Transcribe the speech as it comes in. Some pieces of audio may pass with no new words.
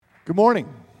Good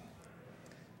morning.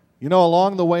 You know,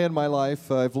 along the way in my life,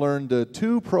 I've learned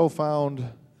two profound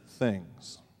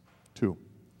things. Two.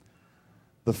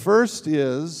 The first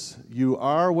is, you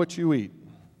are what you eat.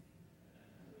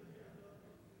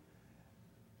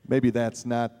 Maybe that's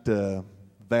not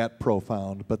that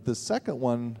profound, but the second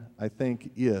one, I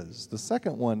think, is. The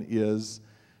second one is,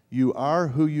 you are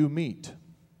who you meet.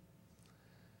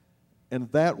 And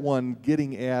that one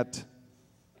getting at,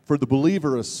 for the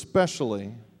believer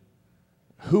especially,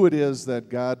 who it is that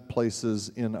God places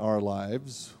in our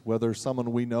lives, whether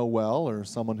someone we know well or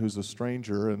someone who's a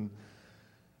stranger, and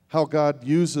how God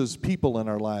uses people in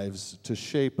our lives to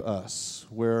shape us,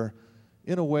 where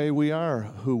in a way we are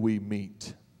who we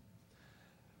meet.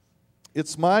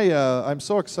 I'm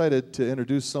so excited to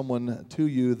introduce someone to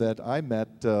you that I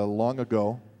met long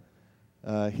ago.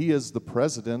 He is the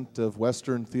president of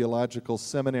Western Theological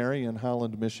Seminary in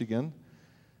Holland, Michigan.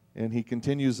 And he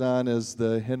continues on as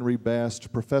the Henry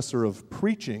Bast Professor of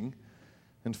Preaching.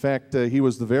 In fact, he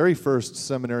was the very first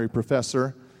seminary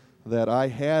professor that I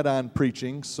had on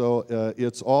preaching, so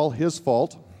it's all his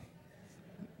fault.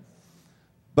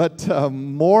 But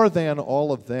more than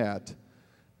all of that,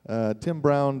 Tim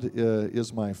Brown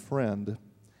is my friend.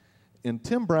 And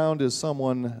Tim Brown is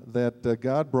someone that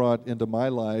God brought into my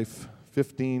life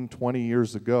 15, 20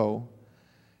 years ago,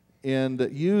 and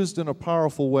used in a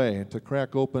powerful way to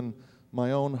crack open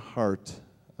my own heart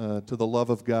to the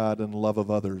love of God and love of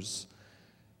others.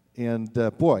 And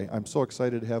boy, I'm so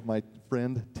excited to have my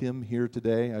friend Tim here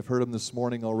today. I've heard him this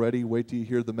morning already. Wait till you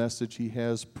hear the message he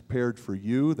has prepared for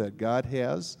you, that God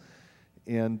has.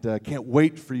 And I can't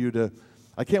wait to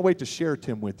share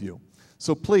Tim with you.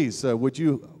 So please, would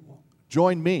you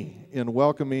join me in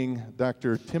welcoming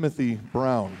Dr. Timothy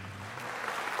Brown.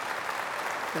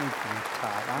 Thank you,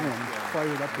 Todd. I am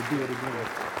fired up to do it again.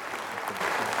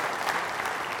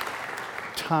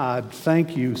 Todd,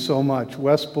 thank you so much.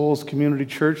 West Bowles Community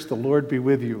Church, the Lord be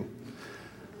with you.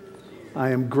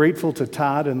 I am grateful to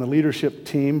Todd and the leadership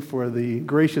team for the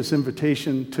gracious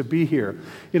invitation to be here.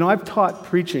 You know, I've taught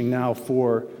preaching now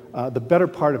for the better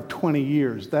part of 20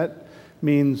 years. That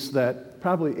means that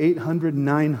probably 800,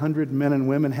 900 men and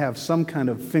women have some kind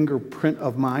of fingerprint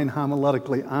of mine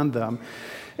homiletically on them.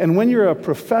 And when you're a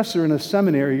professor in a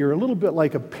seminary, you're a little bit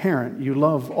like a parent. You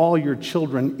love all your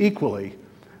children equally,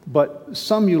 but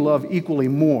some you love equally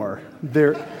more.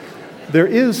 There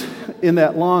is, in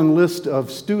that long list of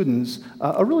students,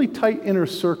 a really tight inner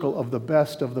circle of the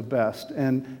best,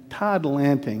 and Todd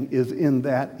Lanting is in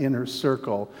that inner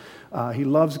circle. He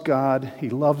loves God. He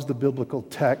loves the biblical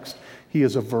text. He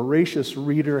is a voracious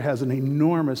reader, has an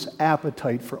enormous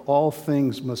appetite for all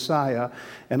things Messiah,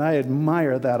 and I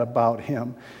admire that about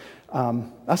him.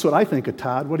 That's what I think of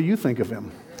Todd. What do you think of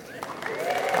him?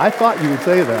 I thought you would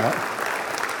say that.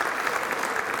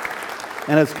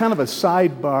 And as kind of a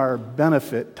sidebar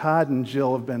benefit, Todd and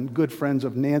Jill have been good friends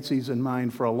of Nancy's and mine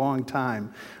for a long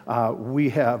time.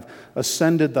 We have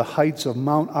ascended the heights of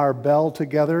Mount Arbel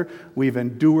together. We've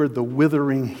endured the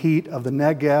withering heat of the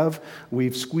Negev.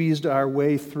 We've squeezed our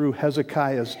way through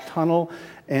Hezekiah's tunnel,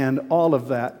 and all of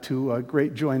that to a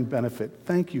great joy and benefit.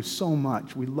 Thank you so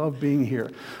much. We love being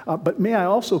here. But may I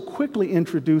also quickly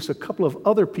introduce a couple of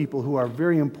other people who are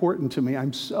very important to me.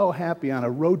 I'm so happy on a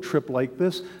road trip like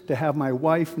this to have my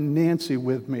wife, Nancy,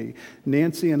 with me.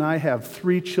 Nancy and I have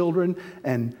 3 children,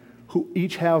 and who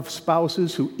each have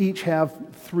spouses, who each have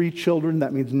 3 children.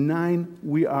 That means 9.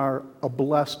 We are a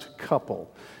blessed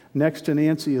couple. Next to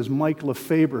Nancy is Mike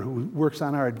Lefebvre, who works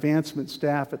on our advancement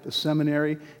staff at the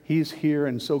seminary. He's here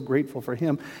and so grateful for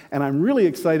him. And I'm really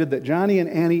excited that Johnny and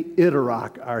Annie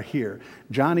Iderach are here.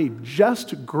 Johnny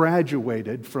just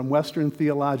graduated from Western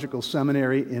Theological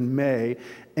Seminary in May,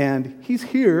 and he's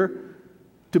here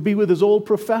to be with his old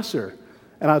professor.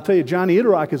 And I'll tell you, Johnny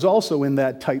Iderach is also in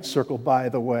that tight circle, by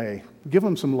the way. Give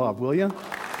him some love, will you?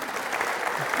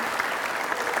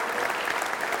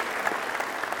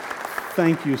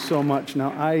 Thank you so much. Now,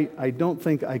 I don't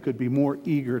think I could be more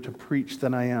eager to preach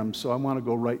than I am, so I want to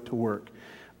go right to work.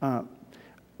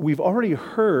 We've already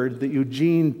heard the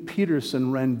Eugene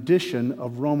Peterson rendition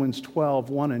of Romans 12,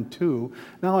 1 and 2.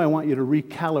 Now I want you to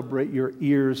recalibrate your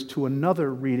ears to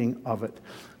another reading of it.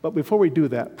 But before we do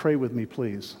that, pray with me,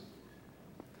 please.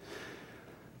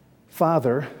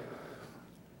 Father,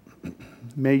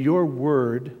 may your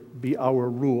word be our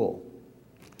rule,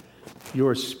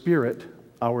 your spirit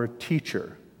our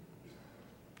teacher,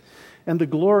 and the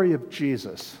glory of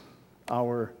Jesus,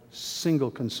 our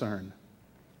single concern,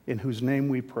 in whose name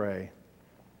we pray.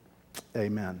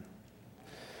 Amen.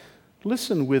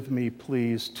 Listen with me,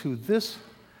 please, to this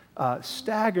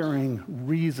staggering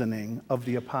reasoning of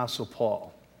the Apostle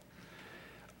Paul.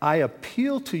 I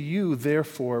appeal to you,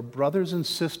 therefore, brothers and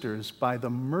sisters, by the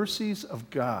mercies of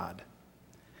God,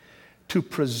 to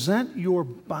present your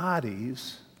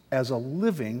bodies as a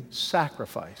living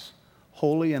sacrifice,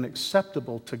 holy and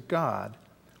acceptable to God,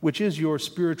 which is your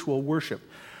spiritual worship.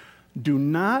 Do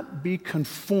not be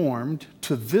conformed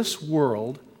to this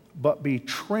world, but be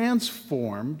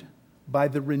transformed by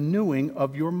the renewing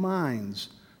of your minds,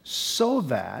 so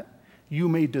that you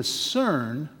may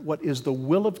discern what is the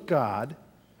will of God,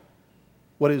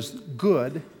 what is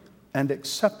good and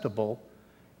acceptable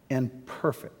and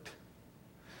perfect.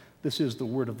 This is the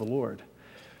word of the Lord.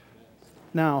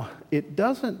 Now, it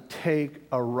doesn't take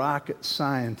a rocket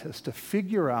scientist to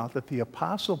figure out that the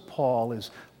Apostle Paul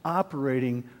is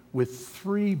operating with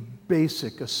three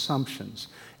basic assumptions.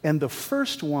 And the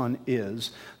first one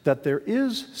is that there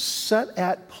is set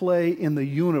at play in the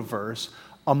universe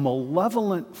a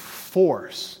malevolent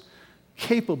force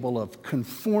capable of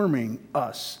conforming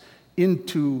us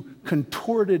into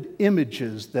contorted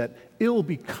images that ill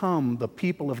become the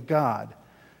people of God.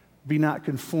 Be not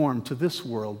conformed to this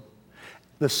world.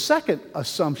 The second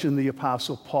assumption the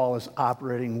Apostle Paul is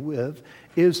operating with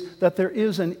is that there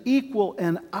is an equal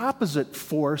and opposite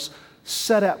force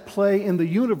set at play in the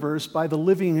universe by the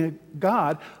living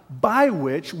God, by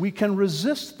which we can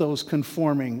resist those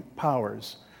conforming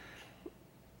powers.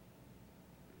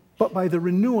 But by the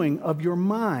renewing of your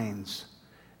minds.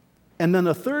 And then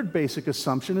a third basic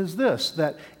assumption is this,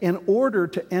 that in order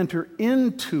to enter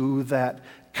into that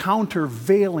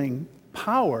countervailing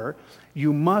power,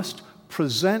 you must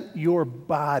present your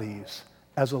bodies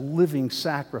as a living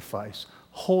sacrifice,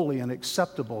 holy and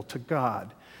acceptable to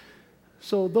God.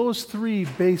 So those three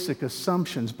basic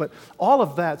assumptions, but all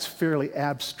of that's fairly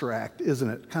abstract, isn't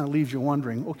it? Kind of leaves you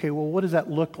wondering, okay, well, what does that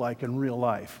look like in real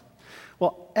life?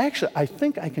 Well, actually, I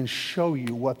think I can show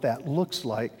you what that looks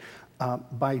like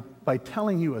by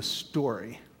telling you a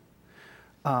story.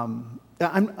 I'm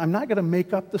not going to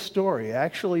make up the story.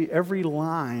 Actually, every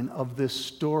line of this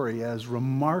story, as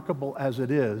remarkable as it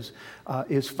is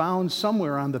found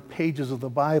somewhere on the pages of the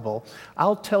Bible.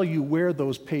 I'll tell you where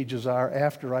those pages are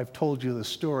after I've told you the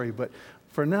story, but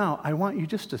for now, I want you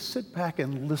just to sit back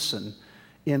and listen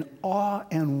in awe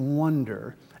and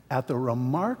wonder at the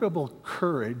remarkable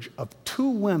courage of two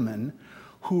women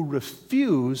who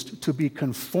refused to be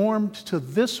conformed to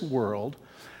this world,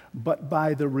 but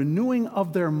by the renewing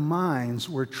of their minds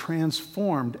were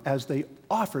transformed as they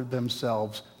offered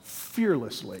themselves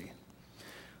fearlessly.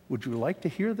 Would you like to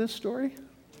hear this story?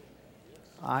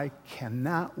 I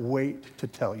cannot wait to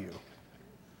tell you.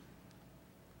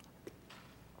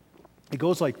 It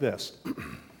goes like this.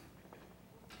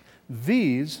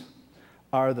 These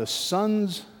are the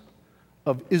sons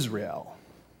of Israel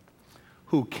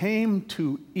who came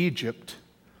to Egypt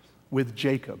with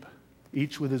Jacob,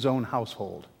 each with his own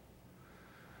household.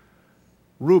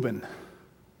 Reuben,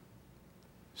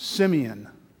 Simeon,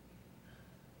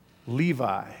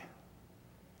 Levi,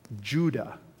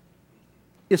 Judah,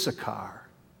 Issachar,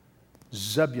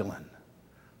 Zebulun,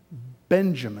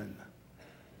 Benjamin,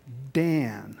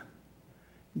 Dan,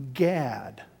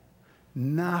 Gad,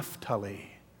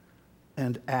 Naphtali,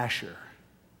 and Asher.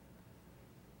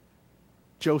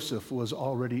 Joseph was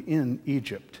already in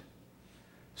Egypt.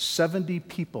 70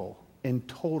 people in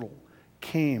total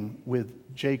came with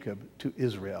Jacob to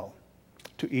Israel,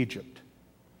 to Egypt.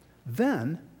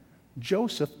 Then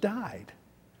Joseph died,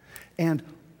 and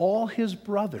all his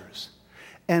brothers,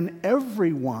 and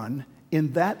everyone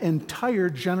in that entire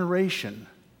generation.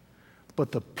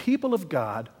 But the people of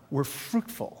God were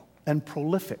fruitful and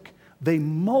prolific. They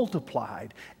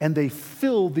multiplied, and they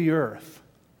filled the earth.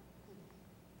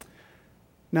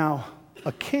 Now,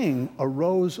 a king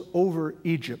arose over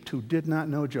Egypt who did not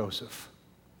know Joseph.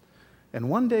 And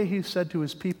one day he said to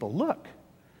his people, look,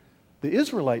 the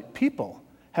Israelite people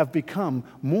have become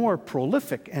more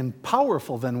prolific and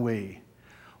powerful than we.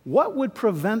 What would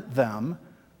prevent them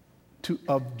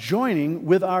of joining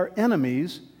with our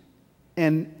enemies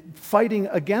and fighting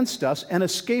against us and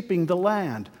escaping the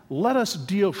land? Let us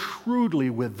deal shrewdly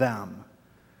with them.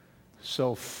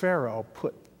 So Pharaoh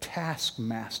put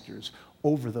taskmasters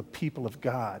over the people of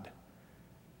God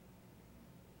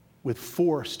with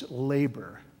forced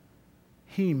labor.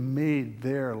 He made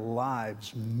their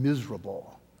lives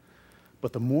miserable.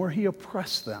 But the more he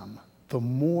oppressed them, the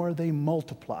more they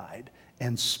multiplied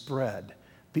and spread.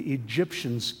 The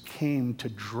Egyptians came to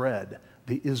dread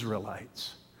the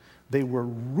Israelites. They were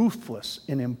ruthless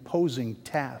in imposing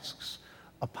tasks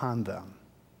upon them.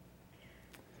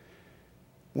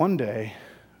 One day,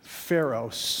 Pharaoh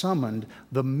summoned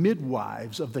the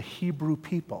midwives of the Hebrew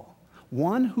people,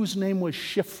 one whose name was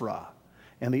Shiphrah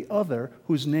and the other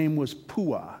whose name was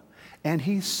Puah. And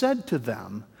he said to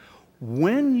them,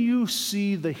 when you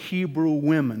see the Hebrew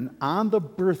women on the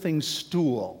birthing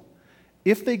stool,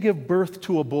 if they give birth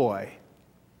to a boy,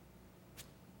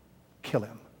 kill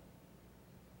him.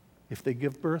 If they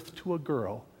give birth to a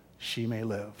girl, she may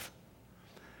live.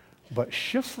 But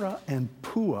Shiphrah and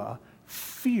Puah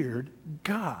feared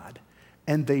God,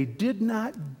 and they did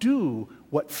not do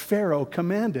what Pharaoh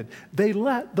commanded. They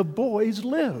let the boys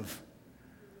live.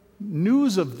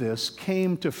 News of this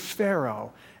came to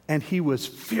Pharaoh, and he was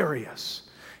furious.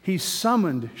 He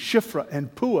summoned Shiphrah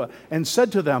and Puah and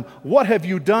said to them, what have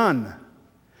you done?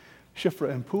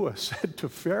 Shiphrah and Puah said to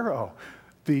Pharaoh,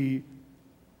 the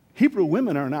Hebrew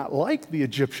women are not like the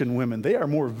Egyptian women. They are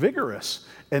more vigorous,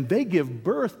 and they give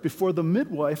birth before the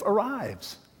midwife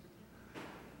arrives.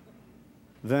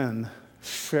 Then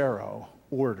Pharaoh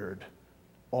ordered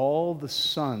all the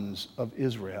sons of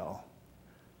Israel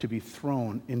to be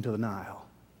thrown into the Nile.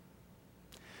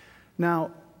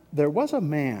 Now, there was a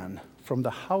man from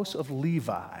the house of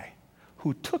Levi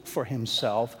who took for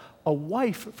himself a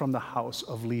wife from the house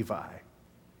of Levi.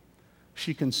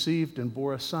 She conceived and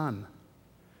bore a son.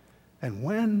 And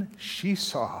when she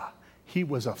saw he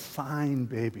was a fine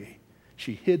baby,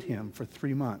 she hid him for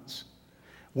 3 months.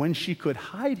 When she could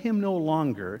hide him no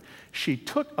longer, she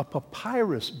took a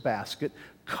papyrus basket,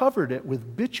 covered it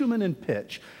with bitumen and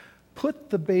pitch, put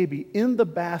the baby in the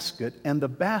basket and the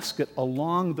basket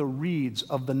along the reeds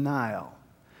of the Nile.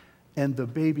 And the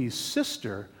baby's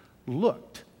sister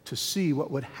looked to see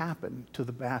what would happen to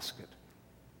the basket.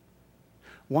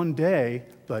 One day,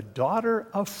 the daughter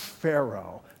of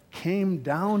Pharaoh came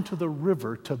down to the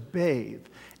river to bathe,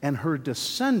 and her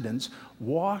descendants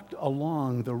walked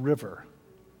along the river.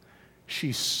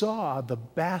 She saw the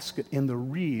basket in the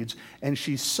reeds, and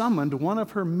she summoned one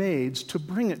of her maids to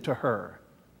bring it to her.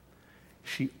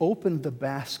 She opened the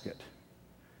basket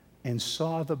and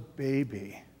saw the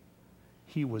baby.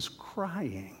 He was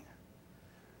crying.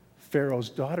 Pharaoh's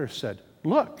daughter said,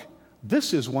 look,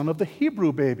 this is one of the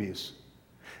Hebrew babies.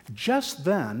 Just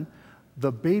then,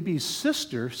 the baby's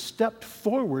sister stepped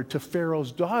forward to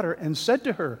Pharaoh's daughter and said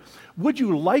to her, would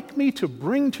you like me to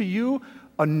bring to you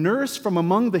a nurse from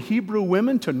among the Hebrew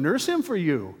women to nurse him for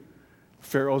you?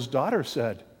 Pharaoh's daughter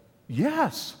said,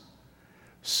 yes.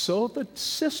 So the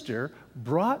sister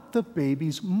brought the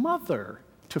baby's mother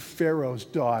to Pharaoh's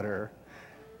daughter.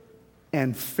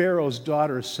 And Pharaoh's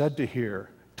daughter said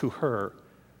to her,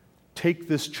 take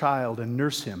this child and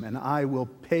nurse him, and I will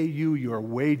pay you your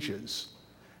wages.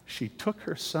 She took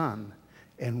her son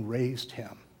and raised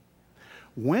him.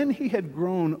 When he had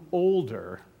grown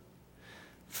older,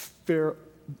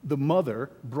 the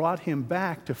mother brought him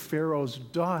back to Pharaoh's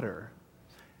daughter.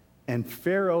 And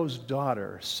Pharaoh's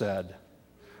daughter said,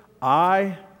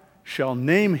 I shall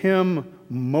name him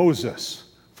Moses,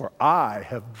 for I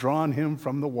have drawn him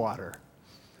from the water.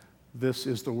 This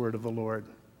is the word of the Lord.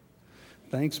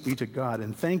 Thanks be to God,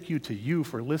 and thank you to you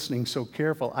for listening so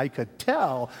careful. I could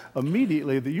tell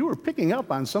immediately that you were picking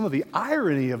up on some of the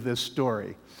irony of this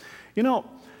story. You know,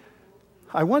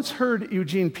 I once heard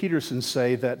Eugene Peterson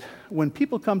say that when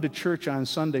people come to church on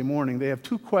Sunday morning, they have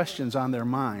 2 questions on their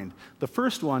mind. The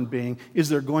first one being, is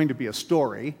there going to be a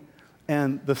story?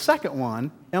 And the second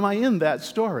one, am I in that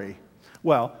story?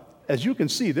 Well, as you can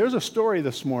see, there's a story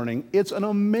this morning. It's an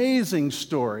amazing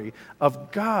story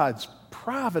of God's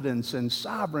providence and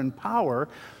sovereign power,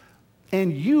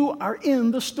 and you are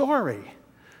in the story.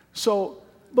 So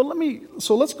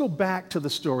let's go back to the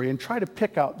story and try to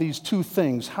pick out these 2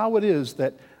 things, how it is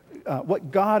that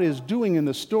what God is doing in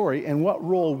the story and what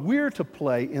role we're to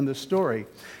play in the story.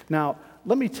 Now,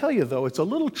 let me tell you, though, it's a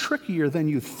little trickier than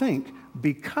you think,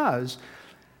 because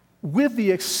with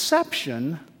the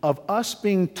exception of us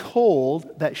being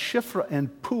told that Shiphrah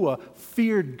and Puah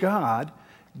feared God,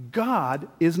 God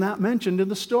is not mentioned in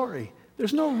the story.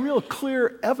 There's no real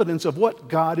clear evidence of what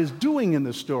God is doing in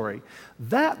the story.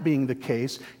 That being the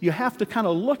case, you have to kind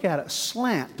of look at it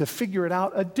slant to figure it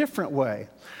out a different way.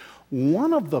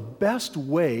 One of the best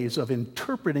ways of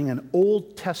interpreting an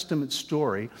Old Testament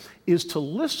story is to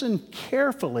listen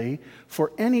carefully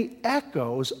for any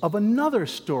echoes of another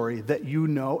story that you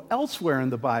know elsewhere in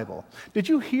the Bible. Did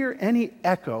you hear any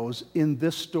echoes in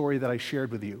this story that I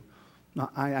shared with you? Now,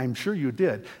 I'm sure you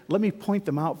did. Let me point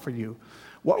them out for you.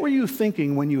 What were you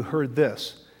thinking when you heard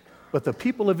this? But the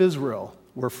people of Israel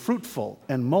were fruitful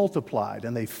and multiplied,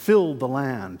 and they filled the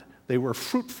land. They were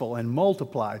fruitful and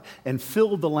multiplied and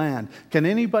filled the land. Can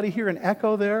anybody hear an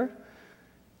echo there?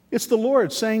 It's the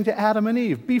Lord saying to Adam and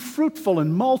Eve, be fruitful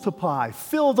and multiply,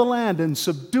 fill the land and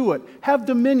subdue it, have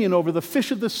dominion over the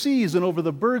fish of the seas and over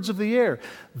the birds of the air.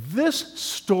 This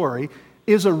story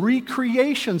is a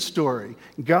recreation story.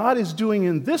 God is doing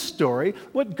in this story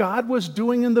what God was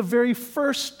doing in the very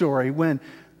first story when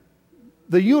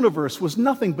the universe was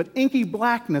nothing but inky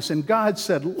blackness, and God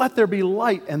said, "Let there be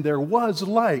light," and there was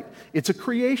light. It's a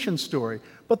creation story,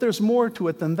 but there's more to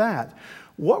it than that.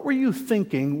 What were you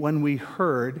thinking when we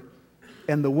heard,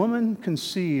 "And the woman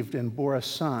conceived and bore a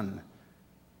son,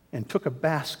 and took a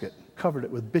basket, covered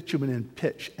it with bitumen and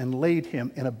pitch, and laid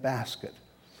him in a basket?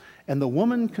 And the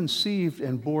woman conceived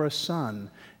and bore a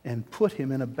son, and put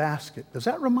him in a basket"? Does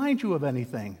that remind you of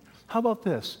anything? How about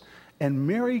this? "And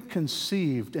Mary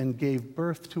conceived and gave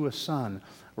birth to a son,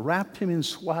 wrapped him in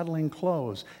swaddling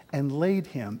clothes, and laid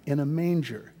him in a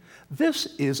manger." This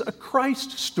is a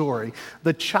Christ story.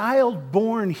 The child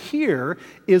born here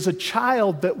is a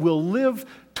child that will live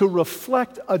to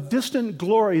reflect a distant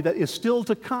glory that is still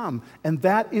to come, and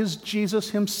that is Jesus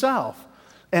himself.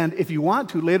 And if you want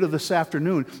to, later this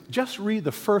afternoon, just read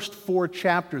the first 4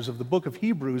 chapters of the book of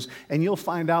Hebrews, and you'll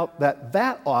find out that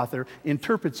that author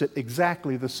interprets it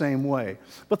exactly the same way.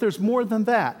 But there's more than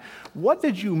that. What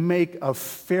did you make of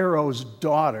Pharaoh's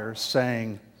daughter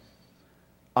saying,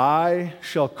 "I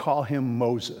shall call him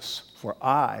Moses, for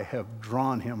I have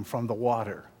drawn him from the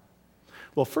water"?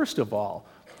 Well, first of all,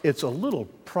 it's a little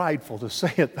prideful to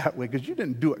say it that way because you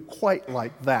didn't do it quite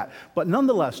like that. But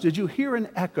nonetheless, did you hear an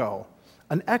echo?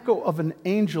 An echo of an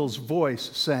angel's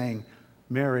voice saying,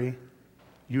 "Mary,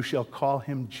 you shall call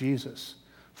him Jesus,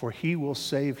 for he will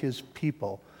save his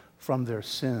people from their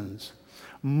sins."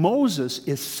 Moses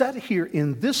is set here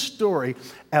in this story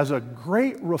as a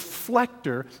great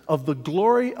reflector of the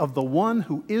glory of the one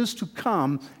who is to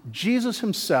come, Jesus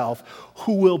himself,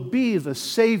 who will be the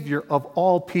Savior of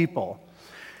all people.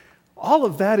 All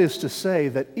of that is to say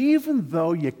that even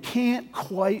though you can't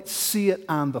quite see it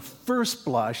on the first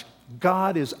blush,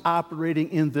 God is operating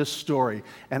in this story.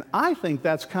 And I think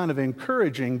that's kind of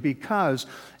encouraging because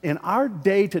in our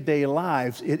day-to-day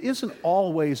lives, it isn't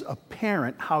always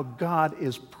apparent how God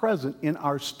is present in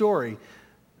our story.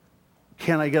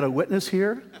 Can I get a witness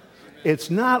here? It's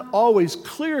not always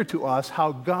clear to us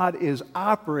how God is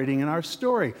operating in our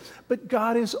story, but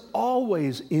God is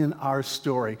always in our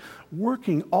story,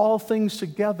 working all things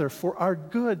together for our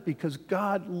good because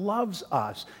God loves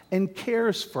us and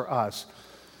cares for us.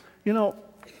 You know,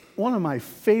 one of my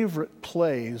favorite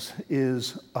plays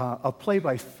is a play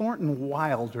by Thornton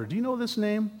Wilder. Do you know this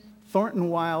name?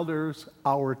 Thornton Wilder's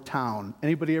Our Town.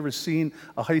 Anybody ever seen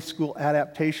a high school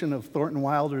adaptation of Thornton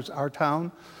Wilder's Our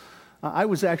Town? I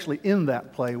was actually in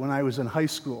that play when I was in high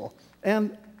school.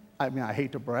 And, I mean, I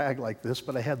hate to brag like this,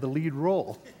 but I had the lead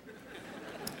role.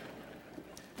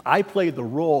 I played the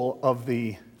role of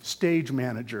the stage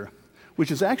manager, which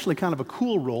is actually kind of a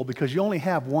cool role because you only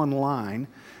have one line,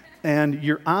 and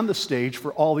you're on the stage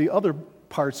for all the other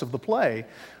parts of the play.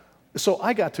 So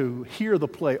I got to hear the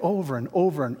play over and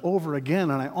over and over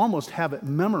again, and I almost have it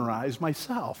memorized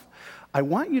myself. I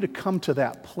want you to come to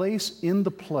that place in the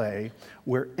play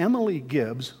where Emily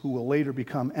Gibbs, who will later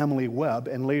become Emily Webb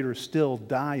and later still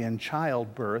die in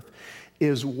childbirth,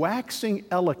 is waxing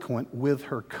eloquent with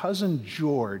her cousin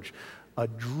George, a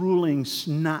drooling,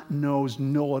 snot-nosed,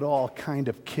 know-it-all kind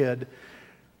of kid.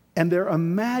 And they're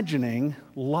imagining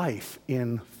life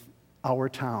in our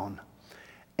town.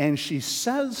 And she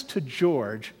says to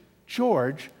George,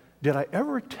 "George, did I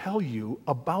ever tell you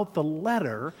about the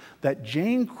letter that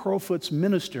Jane Crowfoot's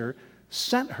minister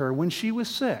sent her when she was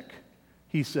sick?"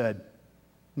 He said,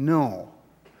 "No."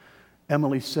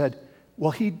 Emily said,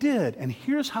 "Well, he did, and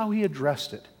here's how he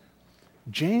addressed it.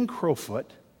 Jane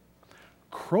Crowfoot,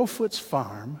 Crowfoot's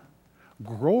Farm,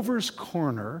 Grover's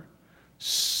Corner,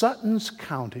 Sutton's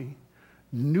County,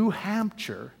 New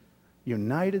Hampshire,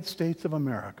 United States of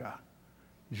America."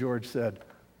 George said,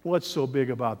 "What's so big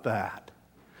about that?"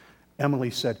 Emily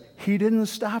said, "He didn't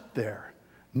stop there.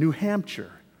 New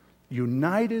Hampshire,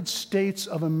 United States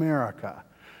of America,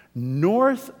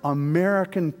 North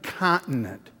American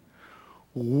continent,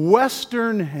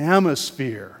 Western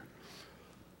Hemisphere,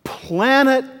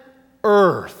 planet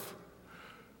Earth,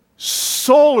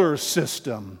 solar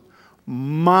system,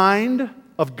 mind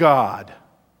of God."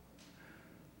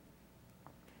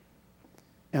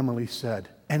 Emily said,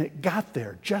 "And it got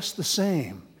there just the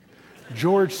same."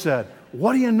 George said,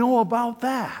 "What do you know about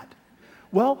that?"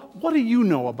 Well, what do you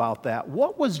know about that?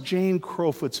 What was Jane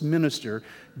Crowfoot's minister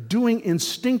doing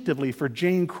instinctively for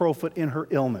Jane Crowfoot in her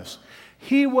illness?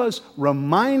 He was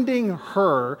reminding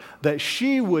her that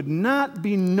she would not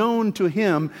be known to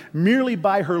him merely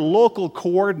by her local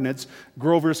coordinates,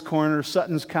 Grover's Corner,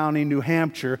 Sutton's County, New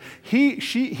Hampshire.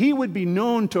 He would be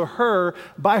known to her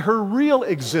by her real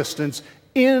existence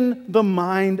in the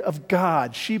mind of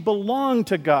God. She belonged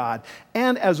to God.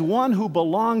 And as one who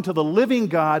belonged to the living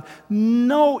God,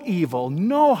 no evil,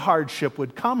 no hardship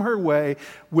would come her way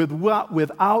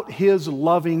without his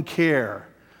loving care.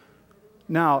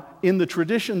 Now, in the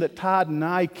tradition that Todd and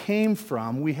I came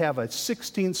from, we have a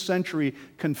 16th century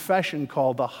confession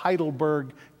called the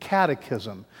Heidelberg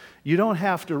Catechism. You don't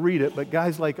have to read it, but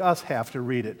guys like us have to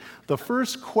read it. The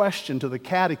first question to the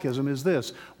catechism is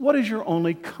this: what is your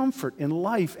only comfort in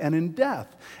life and in death?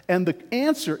 And the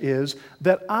answer is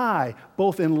that I,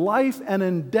 both in life and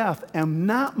in death, am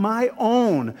not my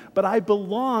own, but I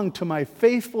belong to my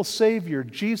faithful Savior,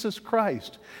 Jesus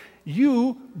Christ.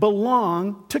 You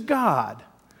belong to God.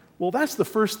 Well, that's the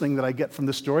first thing that I get from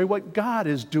this story, what God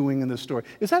is doing in this story.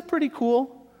 Is that pretty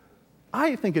cool?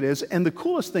 I think it is. And the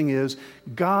coolest thing is,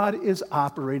 God is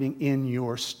operating in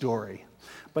your story.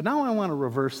 But now I want to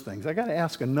reverse things. I got to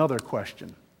ask another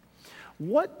question.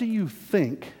 What do you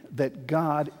think that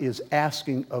God is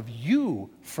asking of you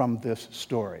from this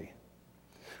story?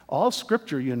 All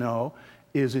Scripture, you know,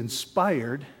 is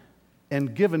inspired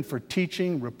and given for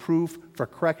teaching, reproof, for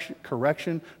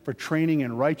correction, for training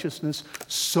in righteousness,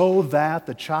 so that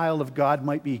the child of God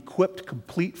might be equipped,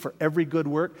 complete for every good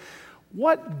work.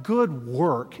 What good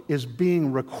work is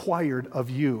being required of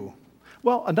you?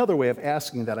 Well, another way of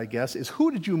asking that, I guess, is who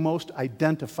did you most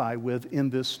identify with in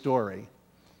this story?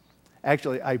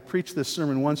 Actually, I preached this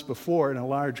sermon once before in a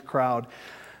large crowd,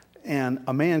 and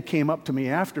a man came up to me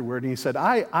afterward and he said,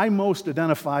 I most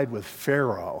identified with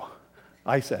Pharaoh.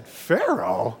 I said,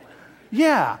 Pharaoh?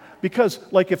 Yeah, because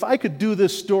like if I could do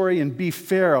this story and be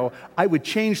Pharaoh, I would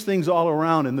change things all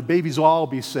around and the babies will all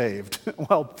be saved.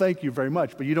 Well, thank you very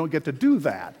much, but you don't get to do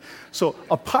that. So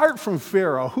apart from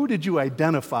Pharaoh, who did you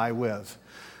identify with?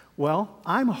 Well,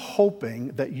 I'm hoping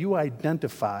that you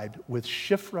identified with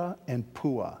Shiphrah and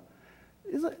Puah.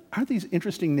 Aren't these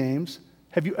interesting names?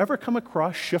 Have you ever come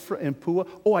across Shiphrah and Puah?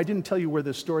 Oh, I didn't tell you where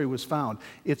this story was found.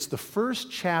 It's the first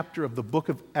chapter of the book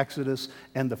of Exodus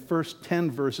and the first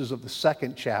 10 verses of the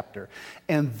second chapter.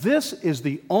 And this is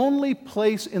the only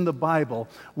place in the Bible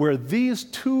where these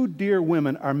two dear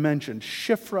women are mentioned,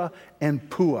 Shiphrah and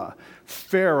Puah.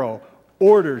 Pharaoh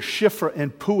orders Shiphrah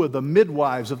and Puah, the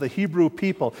midwives of the Hebrew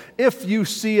people, if you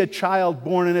see a child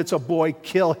born and it's a boy,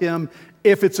 kill him.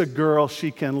 If it's a girl,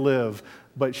 she can live.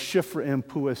 But Shiphrah and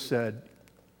Puah said,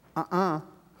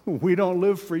 we don't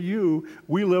live for you.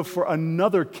 We live for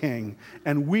another king,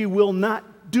 and we will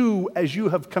not do as you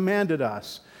have commanded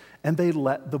us. And they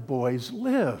let the boys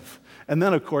live. And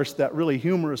then, of course, that really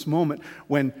humorous moment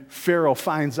when Pharaoh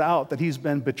finds out that he's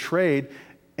been betrayed,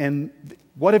 and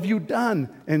what have you done?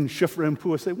 And Shiphrah and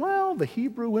Puah say, well, the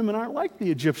Hebrew women aren't like the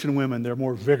Egyptian women. They're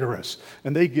more vigorous,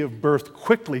 and they give birth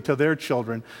quickly to their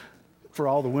children. For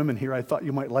all the women here, I thought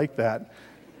you might like that.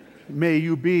 May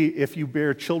you be, if you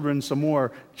bear children some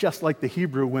more, just like the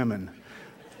Hebrew women.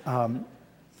 But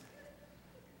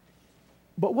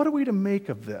what are we to make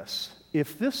of this?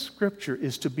 If this scripture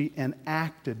is to be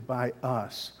enacted by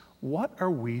us, what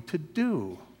are we to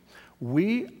do?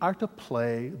 We are to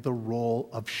play the role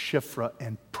of Shiphrah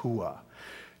and Puah,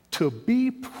 to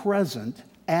be present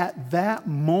at that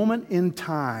moment in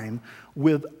time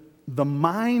with the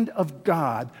mind of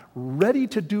God, ready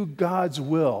to do God's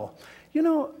will. You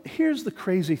know, here's the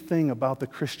crazy thing about the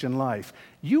Christian life.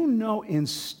 You know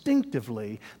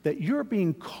instinctively that you're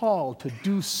being called to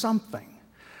do something.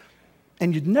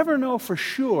 And you'd never know for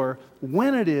sure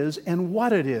when it is and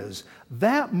what it is.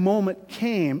 That moment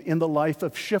came in the life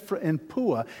of Shiphrah and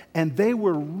Puah, and they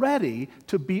were ready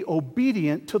to be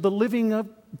obedient to the living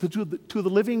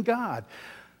God.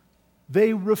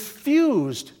 They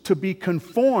refused to be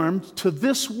conformed to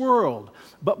this world,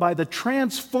 but by the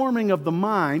transforming of the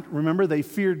mind, remember they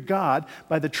feared God,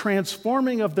 by the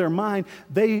transforming of their mind,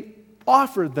 they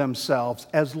offered themselves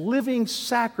as living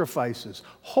sacrifices,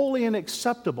 holy and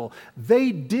acceptable.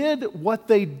 They did what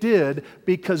they did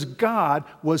because God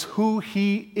was who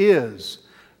He is.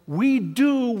 We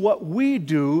do what we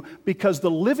do because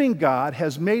the living God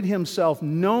has made Himself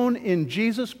known in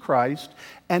Jesus Christ,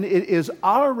 and it is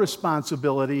our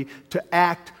responsibility to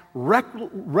act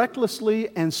recklessly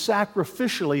and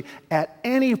sacrificially at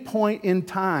any point in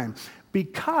time.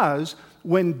 Because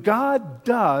when God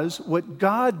does what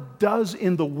God does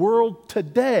in the world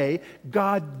today,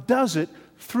 God does it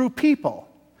through people.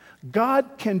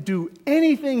 God can do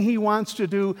anything He wants to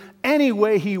do, any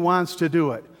way He wants to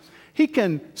do it. He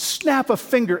can snap a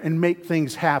finger and make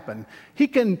things happen. He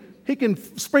can He can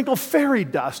sprinkle fairy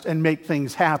dust and make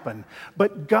things happen.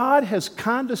 But God has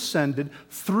condescended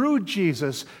through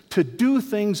Jesus to do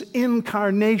things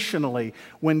incarnationally.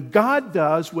 When God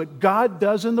does what God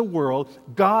does in the world,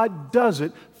 God does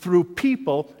it through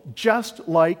people just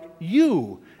like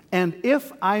you. And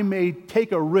if I may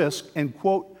take a risk and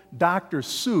quote Dr.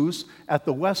 Seuss at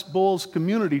the West Bowles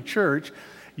Community Church,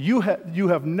 you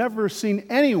have never seen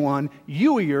anyone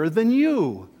you-ier than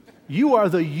you. You are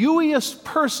the you-iest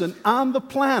person on the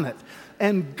planet,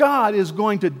 and God is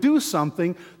going to do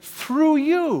something through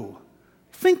you.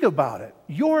 Think about it.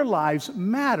 Your lives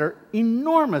matter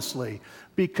enormously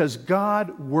because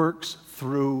God works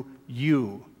through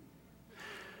you.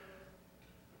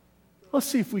 Let's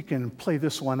see if we can play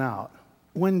this one out.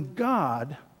 When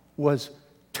God was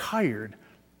tired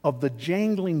of the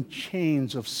jangling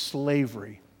chains of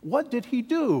slavery, what did he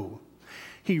do?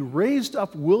 He raised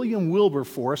up William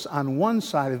Wilberforce on one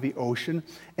side of the ocean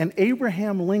and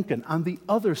Abraham Lincoln on the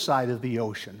other side of the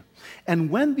ocean.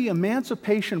 And when the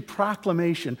Emancipation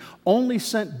Proclamation only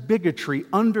sent bigotry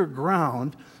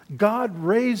underground, God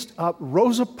raised up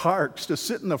Rosa Parks to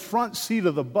sit in the front seat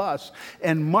of the bus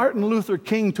and Martin Luther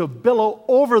King to billow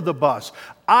over the bus.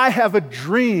 I have a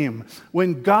dream.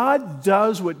 When God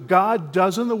does what God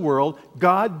does in the world,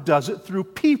 God does it through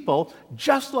people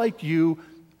just like you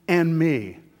and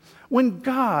me. When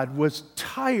God was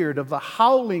tired of the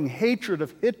howling hatred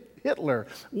of Hitler,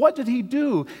 what did he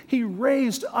do? He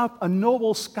raised up a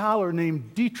noble scholar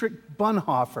named Dietrich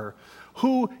Bonhoeffer,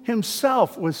 who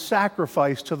himself was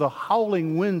sacrificed to the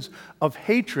howling winds of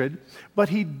hatred, but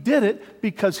he did it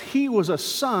because he was a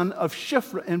son of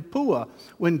Shifra and Puah.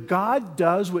 When God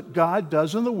does what God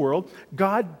does in the world,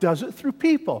 God does it through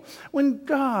people. When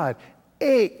God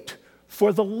ached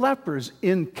for the lepers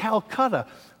in Calcutta,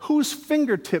 whose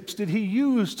fingertips did he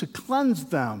use to cleanse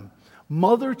them?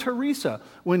 Mother Teresa.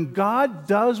 When God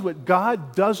does what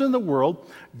God does in the world,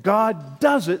 God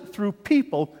does it through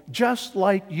people just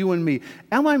like you and me.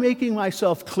 Am I making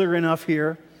myself clear enough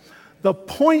here? The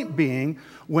point being,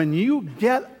 when you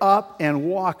get up and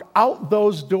walk out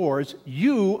those doors,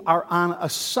 you are on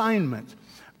assignment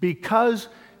because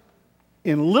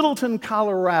in Littleton,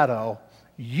 Colorado,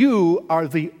 you are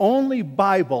the only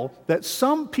Bible that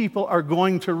some people are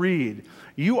going to read.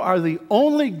 You are the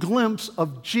only glimpse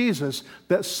of Jesus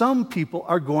that some people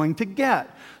are going to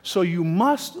get. So you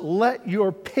must let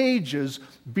your pages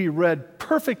be read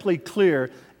perfectly clear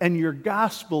and your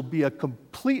gospel be a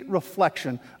complete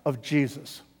reflection of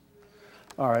Jesus.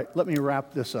 All right, let me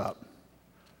wrap this up.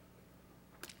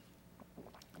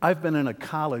 I've been in a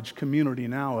college community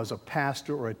now as a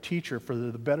pastor or a teacher for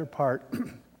the better part,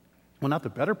 well, not the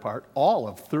better part, all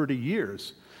of 30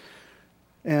 years.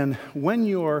 And when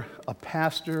you're a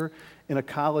pastor in a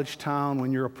college town,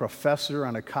 when you're a professor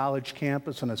on a college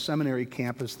campus, on a seminary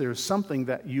campus, there's something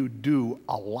that you do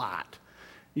a lot.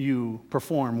 You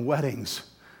perform weddings.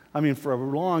 I mean, for a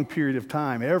long period of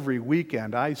time, every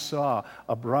weekend, I saw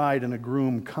a bride and a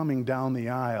groom coming down the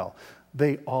aisle.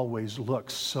 They always look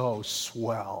so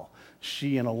swell.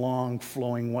 She in a long,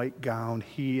 flowing white gown,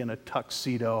 he in a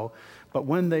tuxedo. But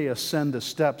when they ascend the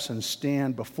steps and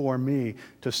stand before me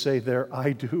to say their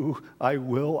I do, I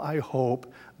will, I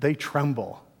hope, they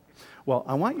tremble. Well,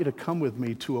 I want you to come with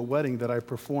me to a wedding that I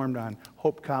performed on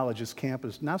Hope College's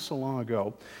campus not so long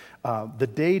ago. The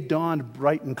day dawned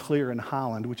bright and clear in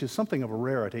Holland, which is something of a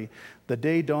rarity. The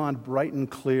day dawned bright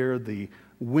and clear. The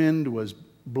wind was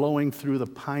blowing through the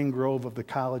pine grove of the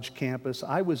college campus.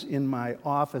 I was in my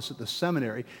office at the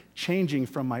seminary, changing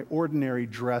from my ordinary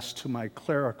dress to my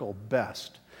clerical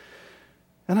best.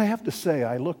 And I have to say,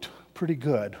 I looked pretty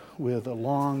good with a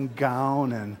long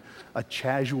gown and a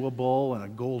chasuble and a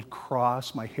gold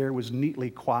cross. My hair was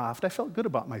neatly coiffed. I felt good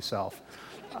about myself.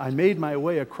 I made my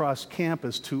way across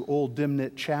campus to Old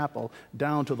Dimnit Chapel,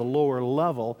 down to the lower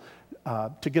level,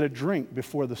 to get a drink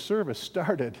before the service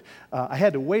started. I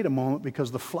had to wait a moment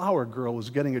because the flower girl was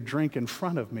getting a drink in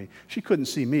front of me. She couldn't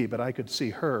see me, but I could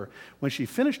see her. When she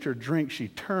finished her drink, she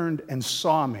turned and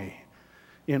saw me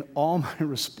in all my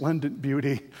resplendent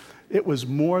beauty. It was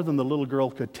more than the little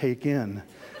girl could take in.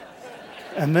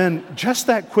 And then, just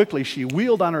that quickly, she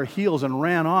wheeled on her heels and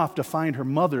ran off to find her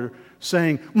mother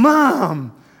saying,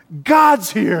 "Mom,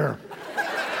 God's here."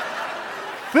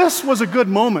 This was a good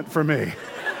moment for me.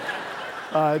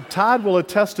 Todd will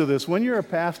attest to this. When you're a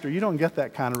pastor, you don't get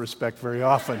that kind of respect very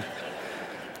often.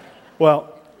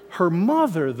 Well, her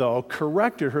mother, though,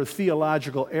 corrected her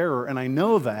theological error, and I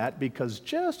know that because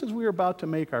just as we were about to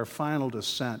make our final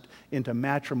descent into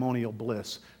matrimonial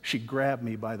bliss, she grabbed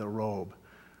me by the robe.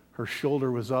 Her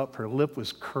shoulder was up, her lip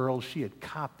was curled, she had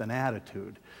copped an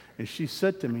attitude. And she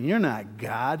said to me, "You're not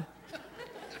God,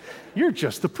 You're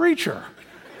just the preacher.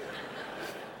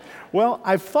 Well,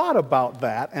 I've thought about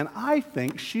that, and I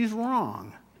think she's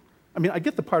wrong. I mean, I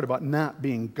get the part about not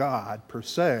being God per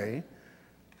se,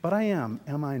 but am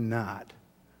I not,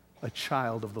 a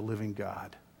child of the living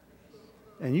God?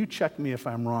 And you check me if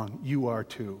I'm wrong, you are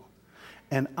too.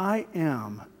 And I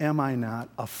am I not,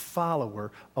 a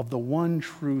follower of the one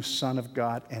true Son of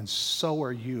God, and so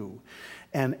are you.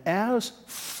 And as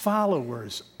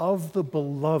followers of the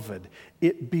beloved,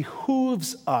 it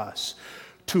behooves us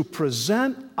to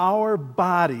present our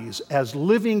bodies as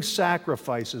living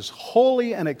sacrifices,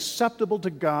 holy and acceptable to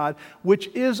God, which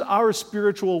is our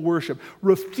spiritual worship,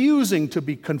 refusing to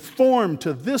be conformed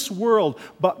to this world,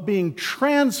 but being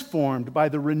transformed by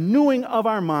the renewing of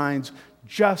our minds,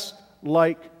 just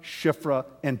like Shiphrah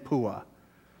and Puah.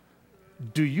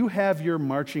 Do you have your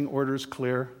marching orders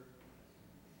clear?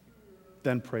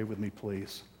 Then pray with me,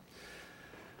 please.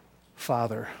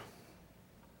 Father,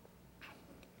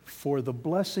 for the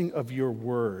blessing of your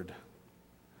word,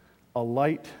 a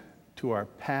light to our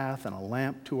path and a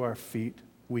lamp to our feet,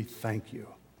 we thank you.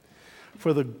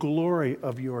 For the glory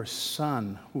of your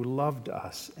Son who loved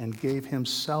us and gave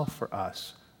himself for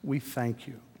us, we thank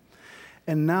you.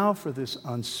 And now for this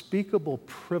unspeakable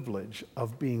privilege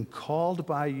of being called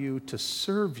by you to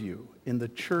serve you in the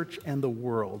church and the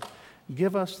world,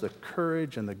 give us the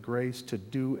courage and the grace to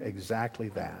do exactly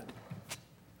that.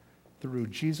 Through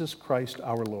Jesus Christ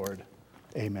our Lord.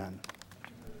 Amen.